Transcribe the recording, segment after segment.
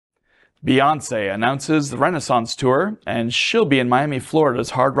Beyoncé announces the Renaissance Tour, and she'll be in Miami, Florida's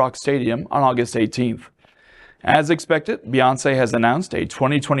Hard Rock Stadium on August 18th. As expected, Beyoncé has announced a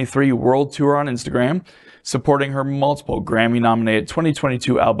 2023 world tour on Instagram, supporting her multiple Grammy-nominated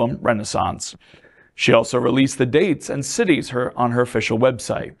 2022 album, Renaissance. She also released the dates and cities on her official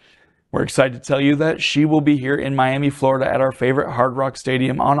website. We're excited to tell you that she will be here in Miami, Florida at our favorite Hard Rock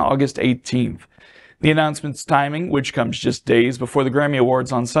Stadium on August 18th. The announcement's timing, which comes just days before the Grammy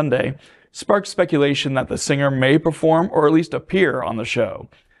Awards on Sunday, sparked speculation that the singer may perform or at least appear on the show.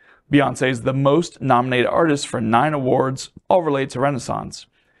 Beyoncé is the most nominated artist for 9 awards, all related to Renaissance.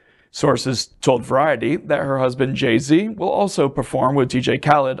 Sources told Variety that her husband Jay-Z will also perform with DJ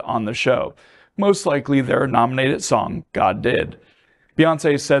Khaled on the show, most likely their nominated song, God Did.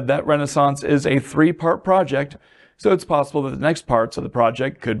 Beyoncé said that Renaissance is a 3-part project, so it's possible that the next parts of the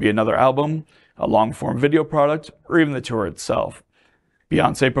project could be another album, a long-form video product, or even the tour itself.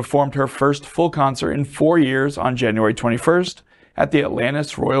 Beyoncé performed her first full concert in 4 years on January 21st at the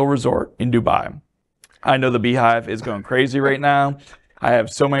Atlantis Royal Resort in Dubai. I know the Beehive is going crazy right now. I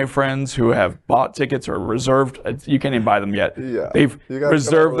have so many friends who have bought tickets or reserved. You can't even buy them yet. Yeah. They've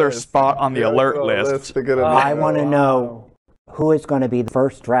reserved their spot on the alert list. I want to know who is going to be the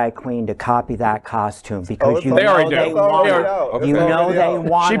first drag queen to copy that costume, because you know they want. You know they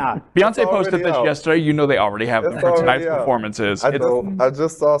want. Beyoncé posted this yesterday. You know they already have them for tonight's performances. I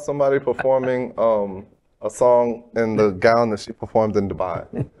just saw somebody performing a song in the gown that she performed in Dubai.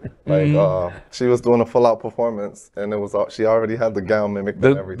 She was doing a full-out performance, and it was she already had the gown mimicked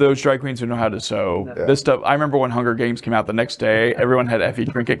and everything. Those drag queens who know how to sew. This stuff. I remember when Hunger Games came out the next day, everyone had Effie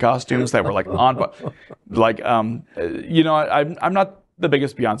Trinket costumes that were I'm not the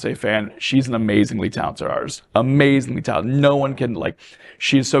biggest Beyonce fan. She's an amazingly talented artist. Amazingly talented. No one can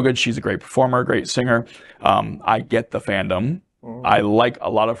she's so good. She's a great performer, great singer. I get the fandom. I like a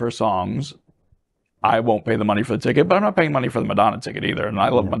lot of her songs. I won't pay the money for the ticket, but I'm not paying money for the Madonna ticket either, and I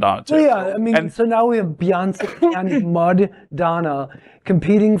love Madonna too. Yeah, I mean, so now we have Beyonce and Madonna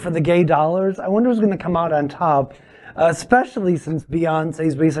competing for the gay dollars. I wonder who's going to come out on top, especially since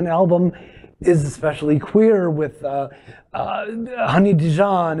Beyonce's recent album is especially queer with Honey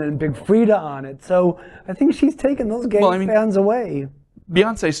Dijon and Big Frida on it. So I think she's taking those gay fans away.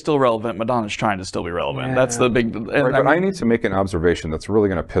 Beyonce's still relevant. Madonna's trying to still be relevant. Yeah. That's the big. But I need to make an observation that's really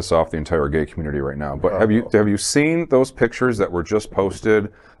going to piss off the entire gay community right now. But have you seen those pictures that were just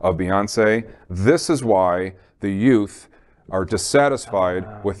posted of Beyonce? This is why the youth are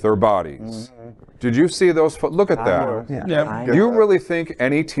dissatisfied with their bodies. Did you see those? Look at that. Do you really think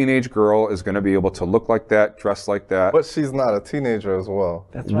any teenage girl is going to be able to look like that, dress like that? But she's not a teenager as well.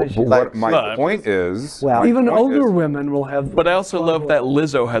 That's right. My point is... Well, even older women will have... But I also love that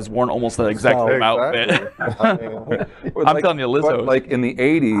Lizzo has worn almost that exact same outfit. I'm telling you, Lizzo... But like in the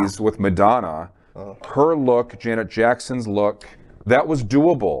 80s with Madonna, her look, Janet Jackson's look, that was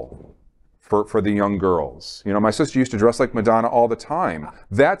doable. For the young girls. You know, my sister used to dress like Madonna all the time.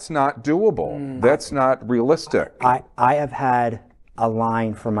 That's not doable. That's not realistic. I have had a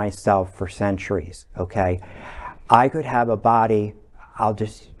line for myself for centuries, okay? I could have a body, I'll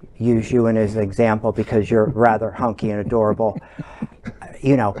just use you as an example because you're rather hunky and adorable.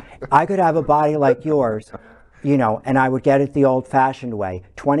 You know, I could have a body like yours, you know, and I would get it the old-fashioned way.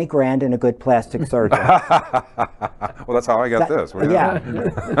 20 grand and a good plastic surgeon. Well, that's how I got this.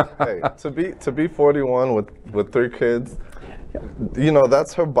 Hey, to be 41 with 3 kids, you know,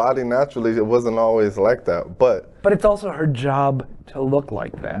 that's her body naturally. It wasn't always like that, but it's also her job to look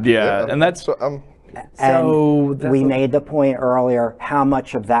like that. Yeah, and that's. We made the point earlier. How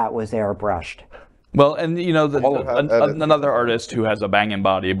much of that was airbrushed? Well, and you know, another artist who has a banging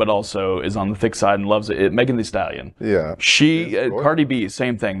body, but also is on the thick side and loves it, Megan Thee Stallion. Yeah. Cardi B,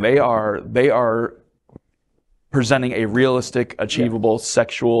 same thing. They are presenting a realistic, achievable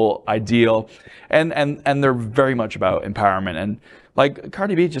sexual ideal, and they're very much about empowerment. And like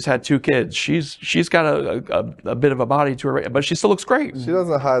Cardi B just had 2 kids. She's got a bit of a body to her, but she still looks great. She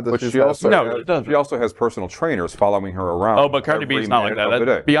doesn't hide that. She also has personal trainers following her around. Oh, but Cardi B is not like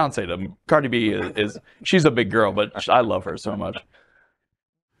that. Beyonce, Cardi B she's a big girl, but I love her so much.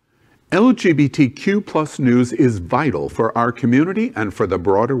 LGBTQ plus news is vital for our community and for the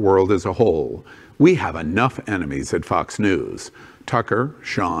broader world as a whole. We have enough enemies at Fox News. Tucker,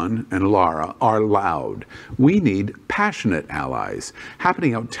 Sean, and Laura are loud. We need passionate allies.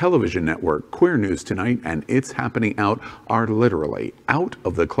 Happening Out Television Network, Queer News Tonight, and It's Happening Out are literally out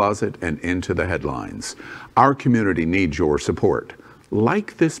of the closet and into the headlines. Our community needs your support.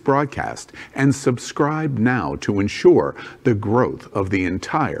 Like this broadcast and subscribe now to ensure the growth of the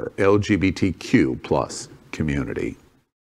entire LGBTQ plus community.